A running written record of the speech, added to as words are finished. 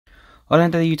Hola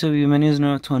gente de YouTube,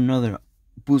 bienvenidos to another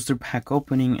booster pack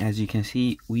opening. As you can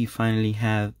see, we finally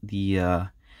have the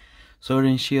Sword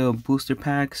and Shield booster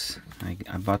packs.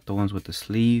 I bought the ones with the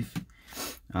sleeve.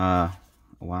 Why?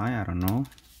 I don't know.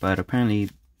 But apparently,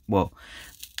 well,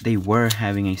 they were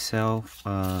having a sale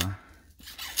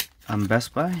on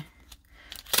Best Buy.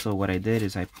 So what I did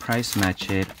is I price matched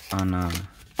it on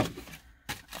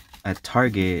at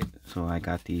Target. So I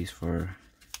got these for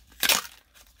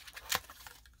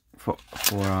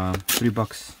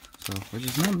 $3, so which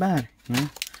is not bad, you know.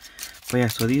 But yeah,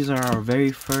 so these are our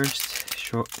very first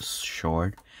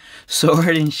Sword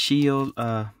and Shield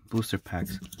booster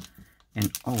packs.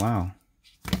 And oh wow,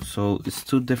 so it's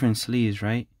two different sleeves,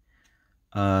 right?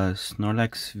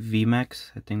 Snorlax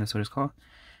VMAX, I think that's what it's called.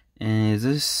 And is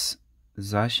this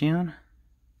Zacian?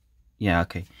 Yeah,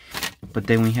 okay. But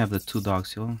then we have the two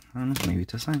dogs, so I don't know, maybe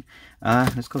it's a sign.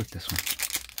 Let's go with this one.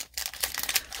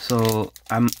 So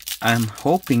I'm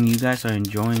hoping you guys are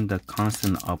enjoying the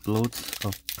constant uploads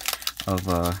of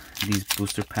these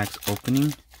booster packs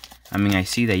opening. I mean, I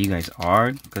see that you guys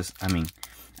are, because I mean,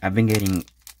 I've been getting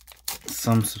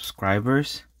some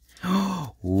subscribers.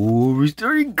 Oh, we're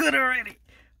starting good already.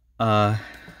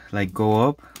 Like go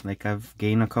up, like I've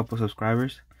gained a couple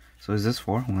subscribers. So is this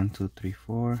 4? 1, 2, 3,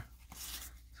 4.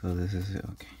 So this is it.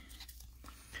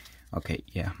 Okay,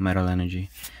 yeah, Metal Energy.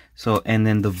 So, and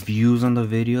then the views on the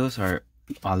videos are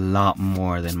a lot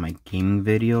more than my gaming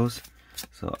videos.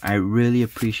 So I really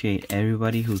appreciate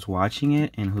everybody who's watching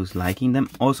it and who's liking them.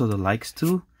 Also the likes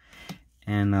too.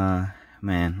 And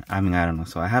man, I mean, I don't know.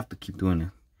 So I have to keep doing it.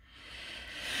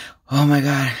 Oh my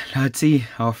god. Let's see.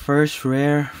 Our first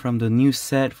rare from the new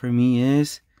set for me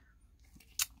is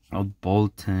a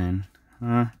Bolton.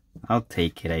 I'll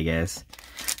take it, I guess.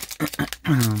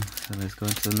 So let's go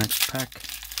into the next pack.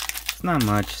 It's not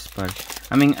much, but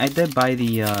I mean, I did buy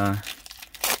the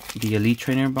Elite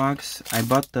Trainer box. I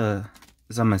bought the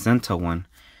Zamazenta one.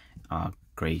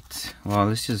 Great. Well,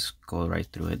 let's just go right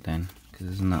through it then, because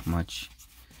there's not much.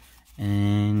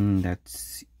 And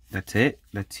that's it.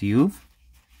 That's you.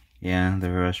 Yeah, the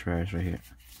rush rares right here.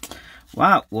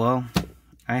 Wow. Well,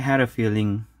 I had a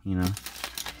feeling, you know.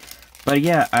 But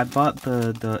yeah, I bought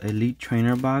the Elite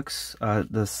Trainer box,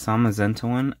 the Zamazenta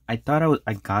one. I thought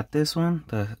I got this one,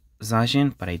 the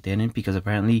Zacian, but I didn't, because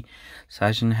apparently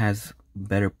Zacian has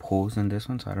better pulls than this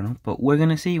one, so I don't know. But we're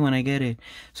gonna see when I get it.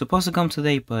 It's supposed to come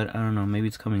today, but I don't know, maybe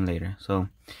it's coming later. So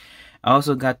I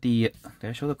also got the, did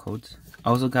I show the codes? I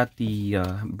also got the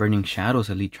Burning Shadows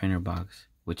Elite Trainer box,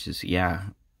 which is, yeah,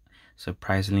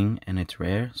 surprising, and it's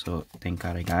rare, so thank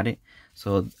god I got it.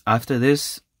 So after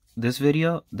this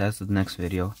video, that's the next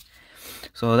video.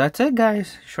 So that's it,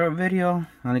 guys. Short video.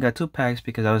 I only got 2 packs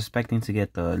because I was expecting to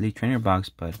get the Elite Trainer box,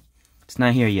 but it's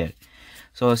not here yet.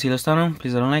 So si lo gustaron,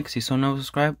 please don't like, si so no,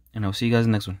 subscribe, and I'll see you guys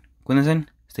in the next one. Cuídense,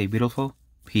 stay beautiful,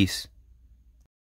 peace.